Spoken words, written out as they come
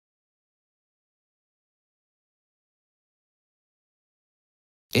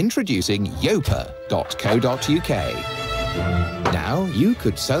Introducing yopa.co.uk. Now you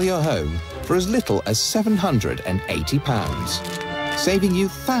could sell your home for as little as £780, saving you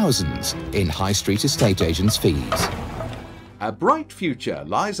thousands in high street estate agents' fees. A bright future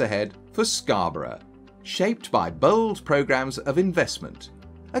lies ahead for Scarborough, shaped by bold programmes of investment,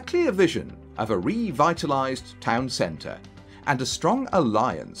 a clear vision of a revitalised town centre, and a strong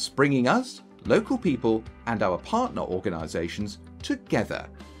alliance bringing us, local people and our partner organisations together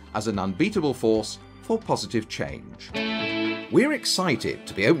as an unbeatable force for positive change. We're excited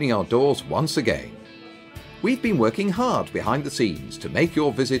to be opening our doors once again. We've been working hard behind the scenes to make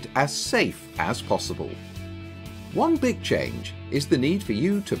your visit as safe as possible. One big change is the need for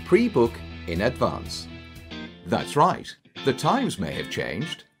you to pre-book in advance. That's right, the times may have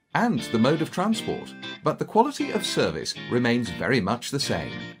changed and the mode of transport, but the quality of service remains very much the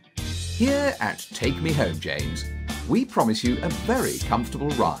same. Here at Take Me Home, James, we promise you a very comfortable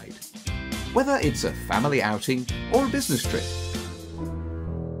ride, whether it's a family outing or a business trip.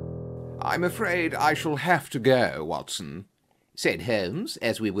 "I'm afraid I shall have to go, Watson," said Holmes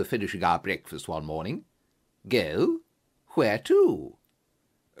as we were finishing our breakfast one morning. "Go? Where to?"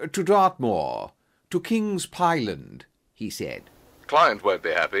 "To Dartmoor, to King's Pyland," he said. "Client won't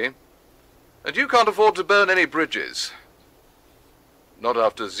be happy. And you can't afford to burn any bridges. Not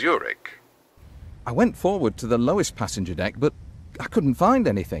after Zurich." I went forward to the lowest passenger deck, but I couldn't find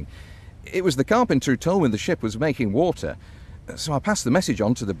anything. It was the carpenter who told me the ship was making water, so I passed the message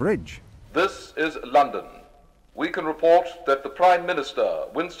on to the bridge. This is London. We can report that the Prime Minister,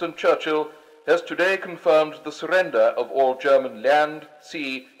 Winston Churchill, has today confirmed the surrender of all German land,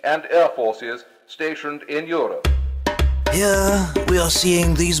 sea and air forces stationed in Europe. Here we are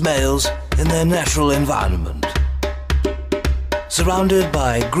seeing these males in their natural environment, surrounded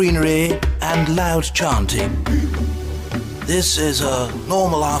by greenery and loud chanting. This is a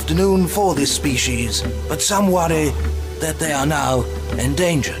normal afternoon for this species, but some worry that they are now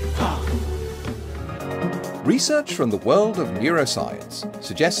endangered. Research from the world of neuroscience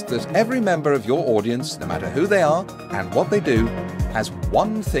suggests that every member of your audience, no matter who they are and what they do, has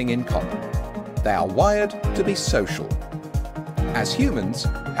one thing in common. They are wired to be social. As humans,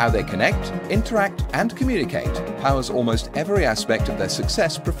 how they connect, interact and communicate powers almost every aspect of their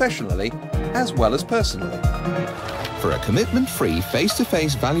success professionally as well as personally. For a commitment-free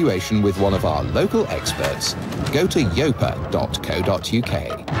face-to-face valuation with one of our local experts, go to yopa.co.uk.